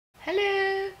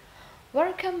Hello!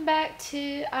 Welcome back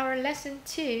to our lesson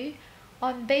 2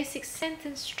 on basic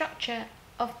sentence structure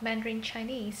of Mandarin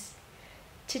Chinese.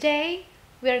 Today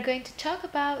we are going to talk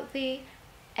about the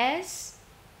S,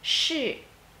 是,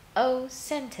 O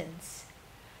sentence,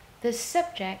 the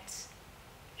subjects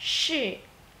是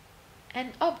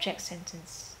and object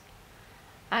sentence.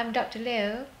 I'm Dr.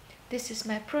 Liu. This is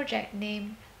my project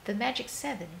named The Magic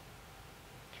 7.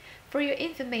 For your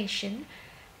information,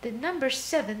 the number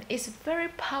 7 is a very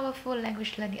powerful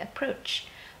language learning approach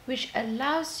which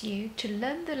allows you to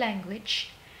learn the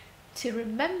language, to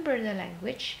remember the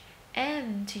language,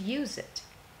 and to use it.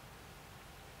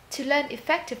 To learn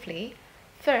effectively,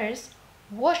 first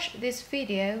watch this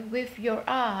video with your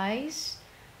eyes,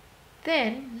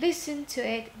 then listen to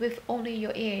it with only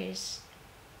your ears.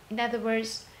 In other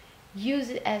words, use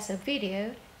it as a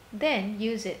video, then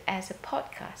use it as a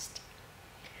podcast.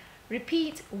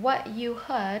 Repeat what you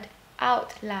heard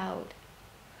out loud.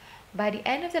 By the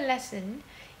end of the lesson,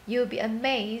 you'll be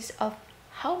amazed of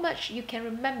how much you can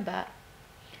remember.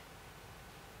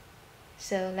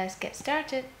 So let's get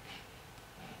started.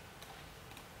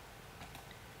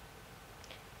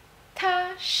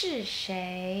 他是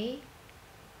谁？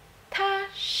他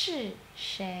是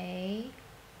谁？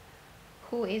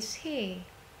 Who is he?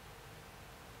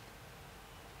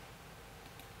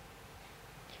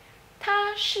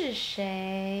 他是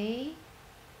谁？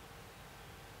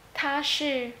他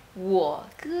是我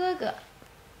哥哥。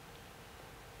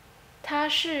他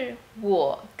是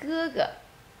我哥哥。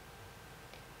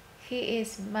He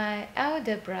is my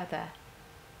elder brother.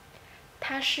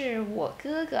 他是我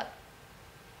哥哥。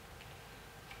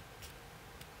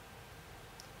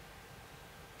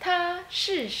他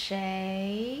是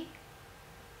谁？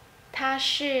他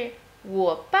是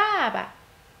我爸爸。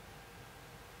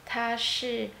他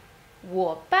是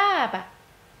我爸爸。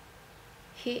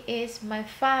He is my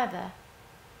father.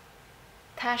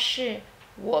 他是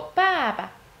我爸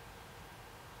爸。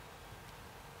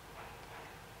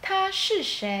他是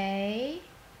谁？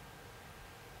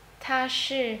他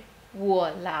是我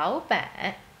老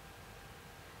板。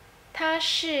他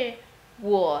是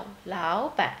我老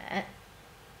板。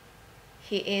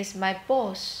He is my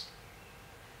boss.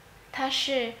 他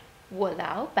是我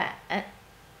老板。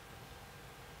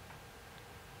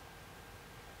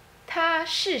他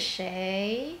是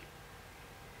谁？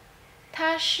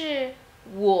他是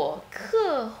我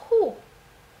客户。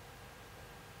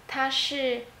他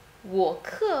是我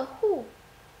客户。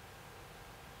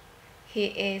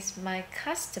He is my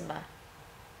customer.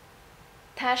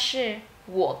 他是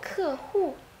我客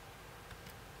户。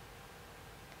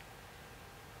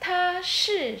他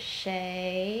是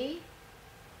谁？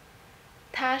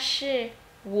他是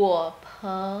我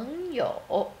朋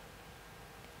友。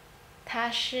他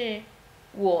是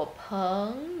我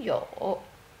朋友。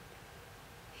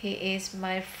He is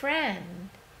my friend.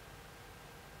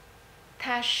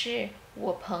 他是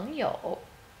我朋友。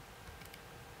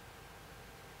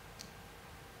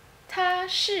他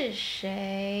是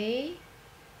谁？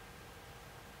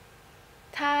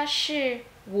他是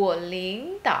我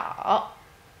领导。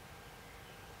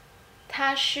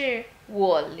他是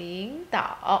我领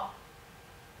导。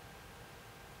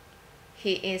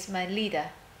He is my leader.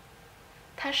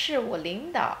 他是我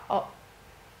领导。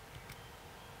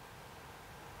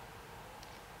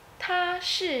他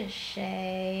是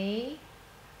谁？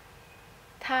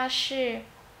他是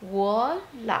我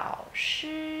老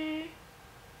师。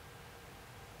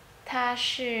他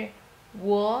是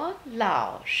我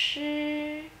老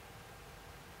师。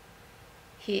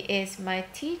He is my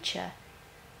teacher.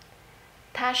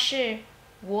 他是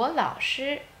我老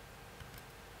师。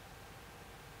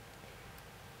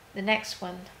The next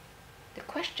one. The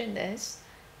question is,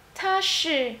 他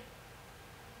是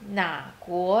哪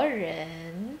国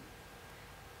人？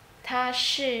他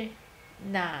是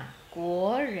哪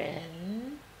国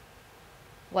人？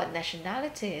 What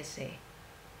nationality is he?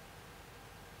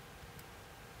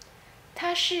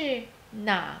 他是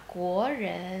哪国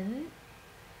人？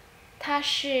他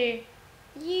是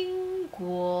英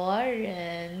国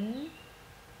人。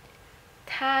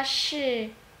他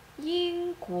是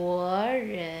英国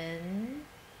人。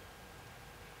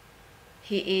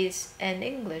He is an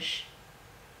English.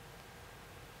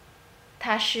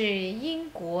 他是英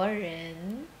国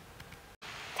人。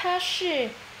他是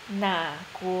哪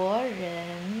国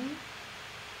人？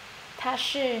他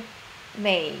是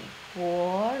美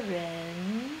国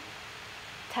人。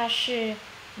他是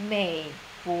美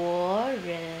国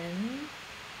人。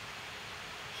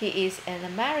He is an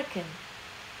American.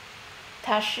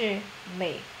 他是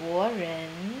美国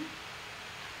人。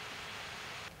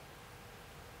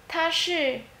他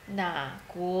是哪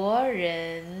国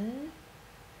人？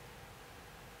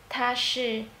他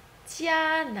是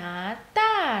加拿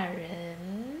大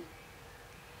人。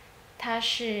他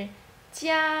是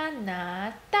加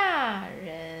拿大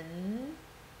人。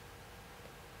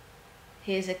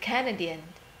He is a Canadian.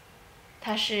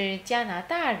 他是加拿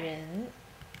大人。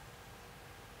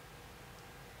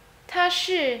他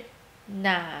是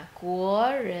哪国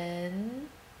人？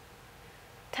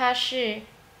他是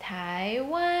台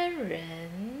湾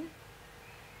人。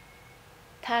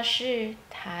他是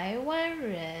台湾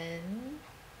人。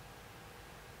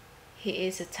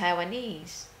He is a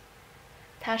Taiwanese.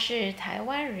 他是台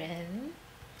湾人。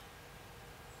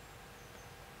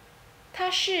他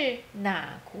是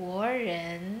哪国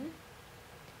人？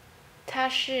他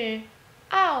是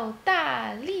澳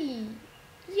大利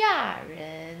亚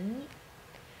人。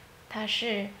他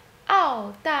是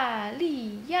澳大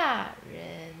利亚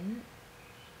人。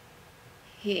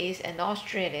He is an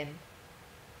Australian.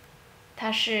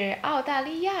 他是澳大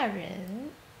利亚人。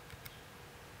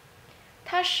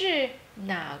他是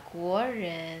哪国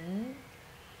人？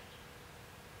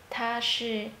他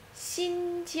是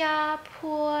新加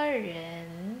坡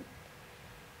人。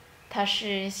他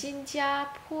是新加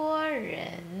坡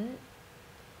人。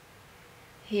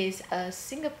He is a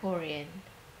Singaporean.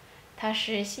 他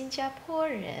是新加坡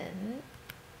人。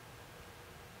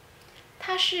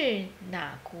他是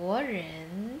哪国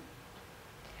人？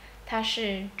他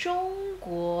是中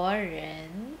国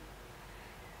人。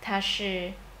他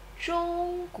是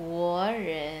中国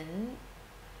人。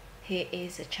He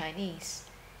is a Chinese.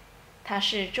 他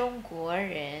是中国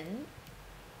人。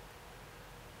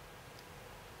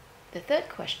The third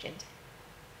question.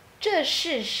 这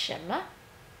是什么？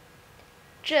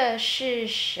这是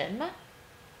什么？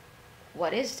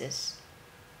 What is this?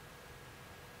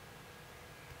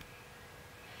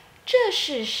 这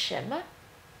是什么？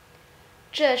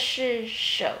这是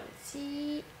手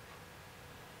机。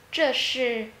这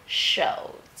是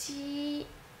手机。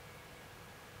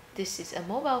This is a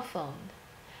mobile phone.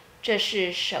 这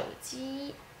是手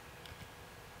机。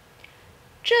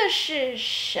这是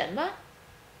什么？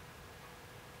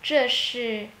这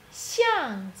是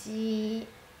相机。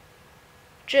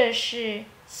这是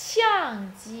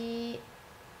相机。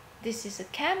This is a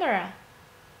camera.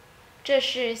 这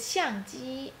是相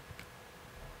机。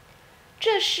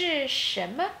这是什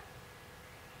么？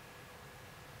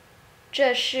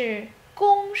这是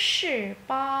公事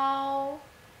包。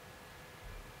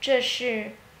这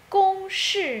是公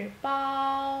事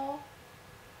包。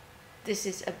This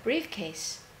is a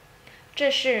briefcase.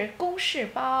 这是公事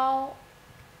包。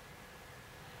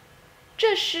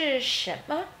这是什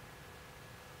么？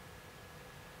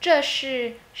这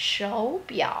是手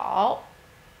表。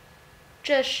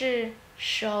这是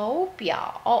手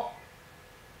表。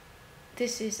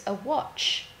This is a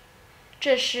watch.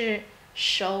 这是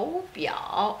手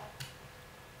表。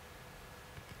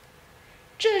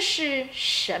这是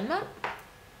什么？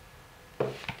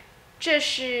这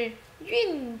是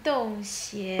运动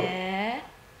鞋。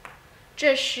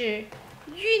这是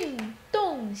运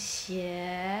动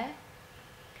鞋。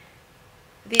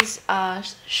These are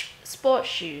sport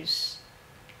shoes.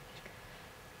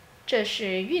 这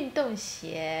是运动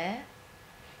鞋。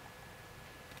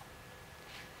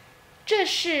这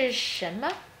是什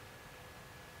么？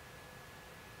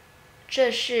这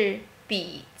是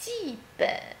笔记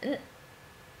本。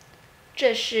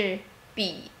这是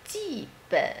笔记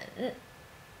本。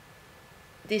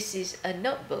This is a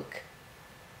notebook.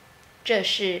 这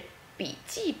是笔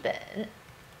记本。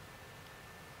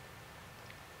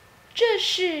这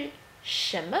是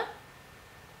什么？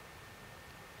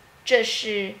这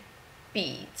是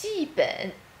笔记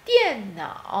本电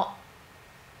脑。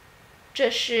这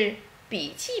是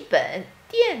笔记本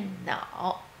电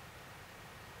脑。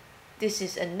This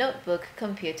is a notebook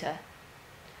computer.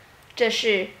 这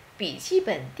是笔记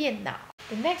本电脑。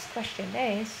The next question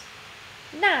is,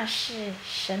 那是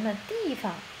什么地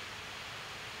方？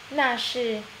那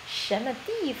是什么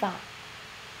地方？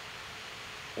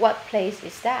 What place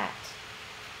is that?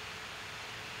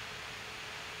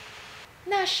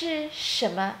 那是什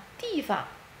么地方？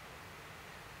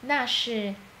那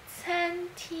是餐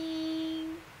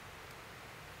厅。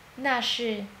那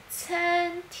是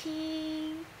餐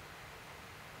厅。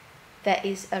That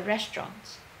is a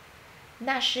restaurant.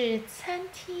 那是餐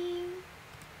厅。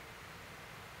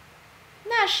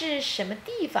那是什么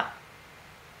地方？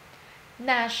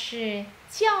那是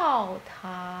教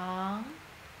堂。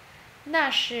那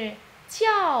是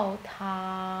教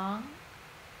堂。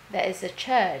That is a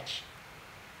church.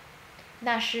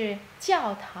 那是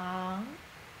教堂。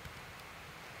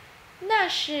那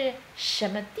是什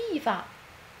么地方？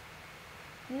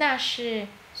那是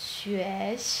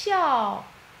学校。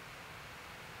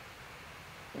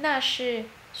那是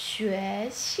学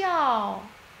校。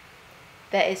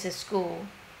That is a school.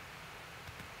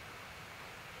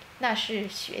 那是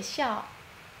学校。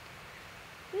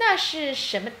那是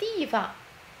什么地方？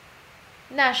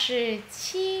那是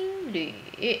青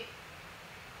旅。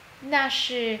那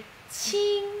是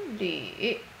青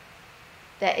旅。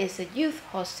That is a youth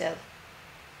hostel.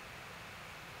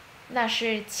 那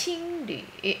是青旅。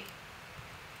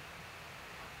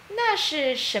那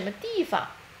是什么地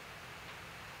方？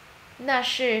那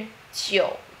是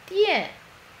酒店。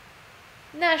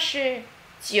那是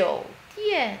酒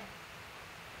店。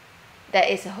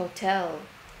That is a hotel.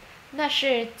 那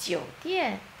是酒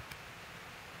店。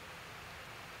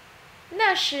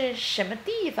那是什么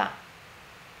地方？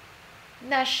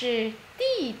那是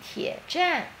地铁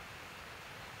站。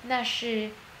那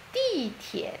是地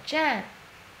铁站。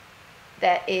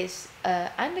That is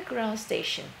an underground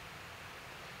station.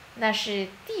 那是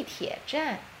地铁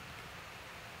站。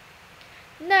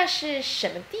那是什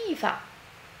么地方？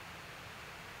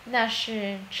那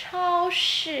是超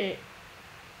市。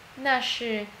那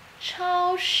是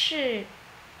超市。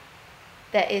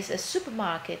That is a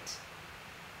supermarket.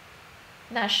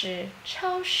 那是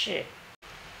超市。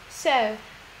So,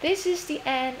 this is the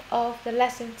end of the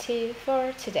lesson 2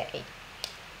 for today.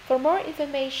 For more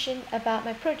information about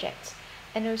my project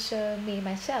and also me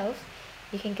myself,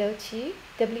 you can go to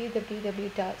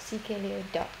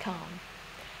www.CK.Leow.com.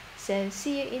 So,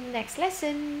 see you in the next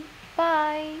lesson.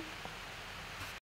 Bye!